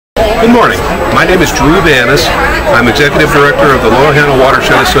Good morning. My name is Banas. I'm Executive Director of the Loyalhanna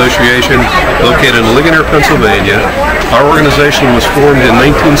Watershed Association located in Ligonier, Pennsylvania. Our organization was formed in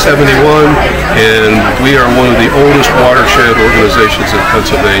 1971 and we are one of the oldest watershed organizations in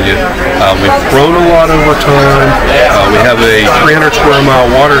Pennsylvania. We've grown a lot over time. We have a 300 square mile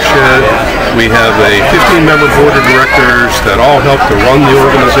watershed. We have a 15-member board of directors that all help to run the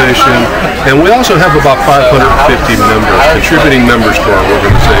organization, and we also have about 550 members, contributing members to our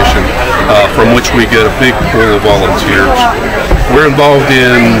organization, from which we get a big pool of volunteers. We're involved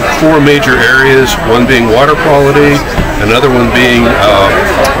in 4 major areas, one being water quality, another one being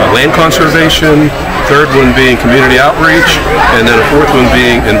land conservation, third one being community outreach, and then a fourth one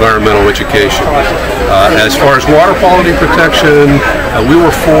being environmental education. As far as water quality protection, we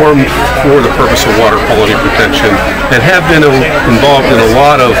were formed for the purpose of water quality protection and have been involved in a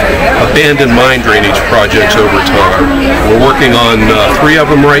lot of abandoned mine drainage projects over time. We're working on 3 of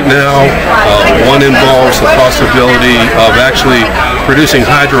them right now. One involves the possibility of actually producing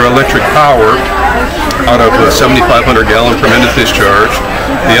hydroelectric power out of a 7,500 gallon permitted discharge.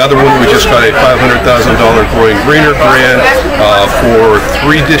 The other one, we just got a $500,000 Growing Greener grant for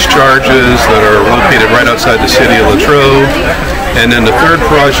 3 discharges that are located right outside the city of Latrobe. And then the third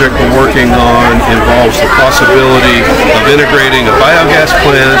project we're working on involves the possibility of integrating a biogas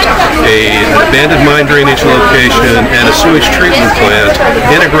plant, an abandoned mine drainage location, and a sewage treatment plant,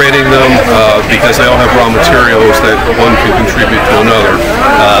 integrating them because they all have raw materials that one can contribute to another.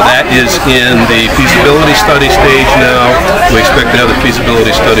 That is in the feasibility study stage now. We expect to have the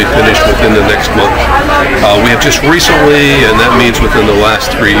feasibility study finished within the next month. We have just recently, and that means within the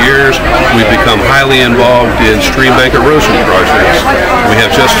last 3 years, we've become highly involved in stream bank erosion projects. We have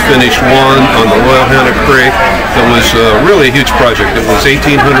just finished one on the Loyalhanna Creek. It was really a huge project. It was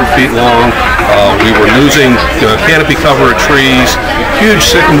 1,800 feet long. We were losing canopy cover of trees, huge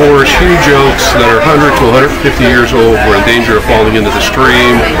sycamores, huge oaks that are 100 to 150 years old were in danger of falling into the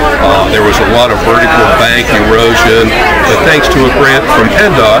stream. There was a lot of vertical bank erosion, but thanks to a grant from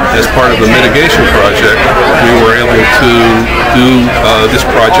PennDOT as part of the mitigation project, we were able to do this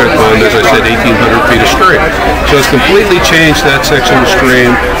project on, as I said, 1,800 feet of stream. So it's completely changed that section of the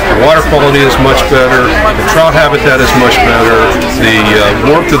stream. The water quality is much better. The trout habitat is much better.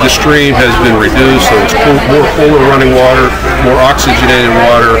 The warmth of the stream has been reduced, so it's more cooler running water, more oxygenated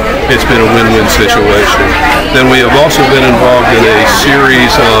water. It's been a win-win situation. Then we have also been involved in a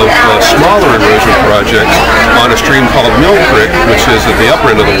series of smaller erosion projects on a stream called Mill Creek, which is at the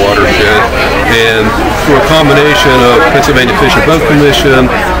upper end of the watershed. And through a combination of Pennsylvania Fish and Boat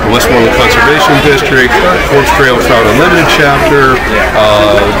Commission, the Westmoreland Conservation District, Forbes Trail Trout Unlimited Chapter,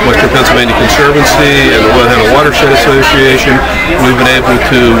 Western Pennsylvania Conservancy, and the Loyalhanna Watershed Association, we've been able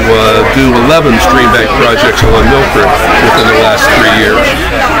to do 11 stream bank projects along Mill Creek within the last 3 years.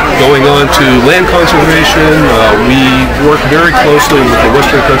 Going on to land conservation, we work very closely with the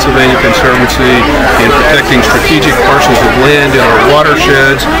Western Pennsylvania Conservancy in protecting strategic parcels of land in our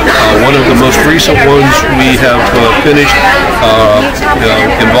watersheds. One of the most recent ones we have finished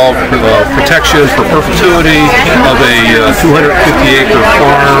involved protection for perpetuity of a 250-acre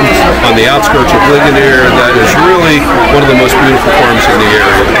farm on the outskirts of Ligonier that is really one of the most beautiful farms in the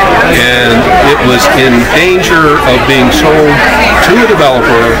area. And it was in danger of being sold to a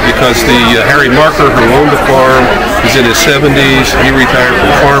developer because the Harry Marker, who owned the farm, is in his 70s. He retired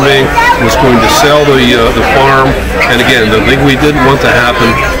from farming, was going to sell the farm. And again, the thing we didn't want to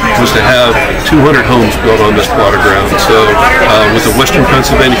happen was to have 200 homes built on this plot of ground. So with the Western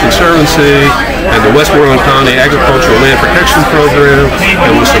Pennsylvania Conservancy and the Westmoreland County Agricultural Land Protection Program,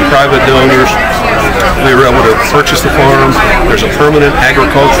 and with some private donors, we were able to purchase the farm. There's a permanent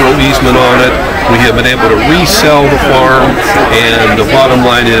agricultural easement on it. We have been able to resell the farm, and the bottom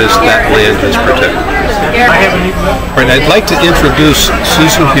line is that land is protected. All right, I'd like to introduce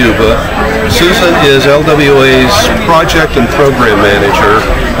Susan Huba. Susan is LWA's project and program manager.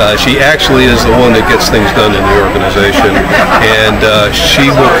 She actually is the one that gets things done in the organization, and she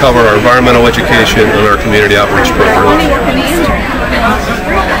will cover our environmental education and our community outreach program.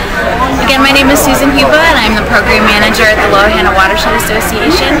 Again, my name is Susan Huba, and I'm the program manager at the Loyalhanna Watershed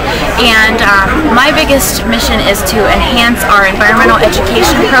Association. And my biggest mission is to enhance our environmental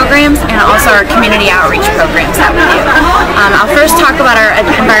education programs and also our community outreach programs that we do. I'll first talk about our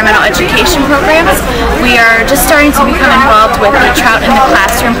environmental education programs. We are just starting to become involved with the Trout in the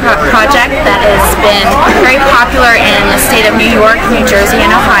Classroom project that has been very popular in the state of New York, New Jersey,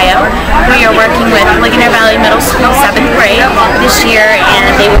 and Ohio. we are working with Ligonier Valley Middle School 7th grade this year, and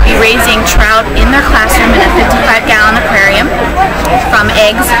they will be raising trout in their classroom in a 55-gallon aquarium from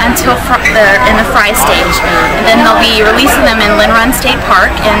eggs until in the fry stage. And then they'll be releasing them in Lynn Run State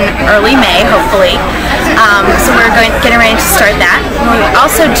Park in early May, hopefully. So we're getting ready to start that. We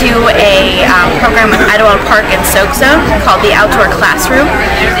also do a program with Idlewild Park in Soak Zone called the Outdoor Classroom,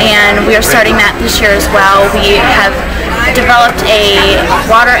 and we are starting that this year as well. We have developed a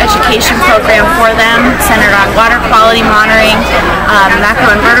water education program for them centered on water quality monitoring,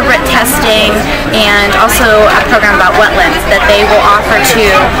 macroinvertebrate testing, and also a program about wetlands that they will offer to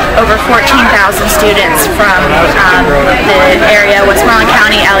over 14,000 students from the area, Westmoreland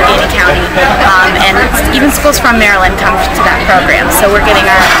County, Allegheny County, and even schools from Maryland come to that program. So we're getting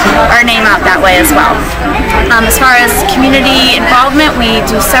our name out that way as well. As far as community involvement, we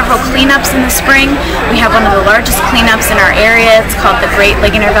do several cleanups in the spring. We have one of the largest cleanups in our area. It's called the Great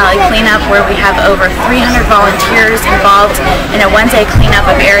Ligonier Valley Cleanup, where we have over 300 volunteers involved in a one-day cleanup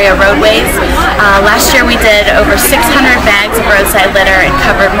of area roadways. Last year we did over 600 bags of roadside litter and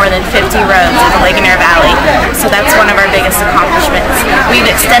covered more than 50 roads in the Ligonier Valley. So that's one of our biggest accomplishments. We've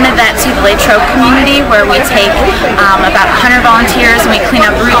extended that to the Latrobe community, where we take about 100 volunteers and we clean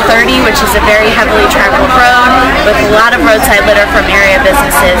up Route 30, which is a very heavily traveled road with a lot of roadside litter from area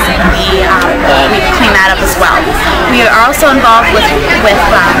businesses, and we clean that up as well. We are also involved with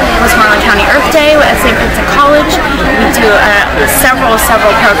Westmoreland County Earth Day at St. Vincent College. We do several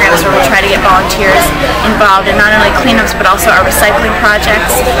programs where we try to get volunteers involved in not only cleanups but also our recycling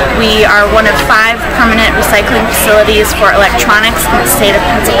projects. We are one of 5 permanent recycling facilities for electronics in the state of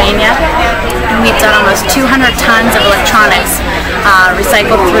Pennsylvania, and we've done almost 200 tons of electronics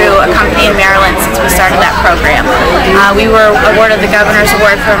recycled through a company in Maryland since we started that program. We were awarded the Governor's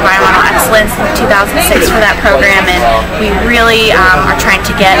Award for Environmental Excellence in 2006 for that program, and we really are trying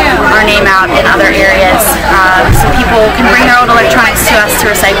to get our name out in other areas so people can bring their old electronics to us to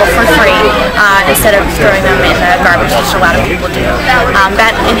recycle for free instead of throwing them in the garbage, which a lot of people do.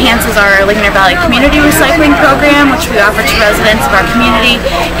 That enhances our Ligonier Valley Community Recycling Program, which we offer to residents of our community,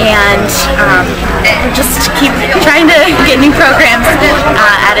 and we just keep trying to get new programs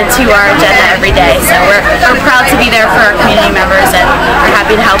added to our agenda every day. So we're proud to be there for our community members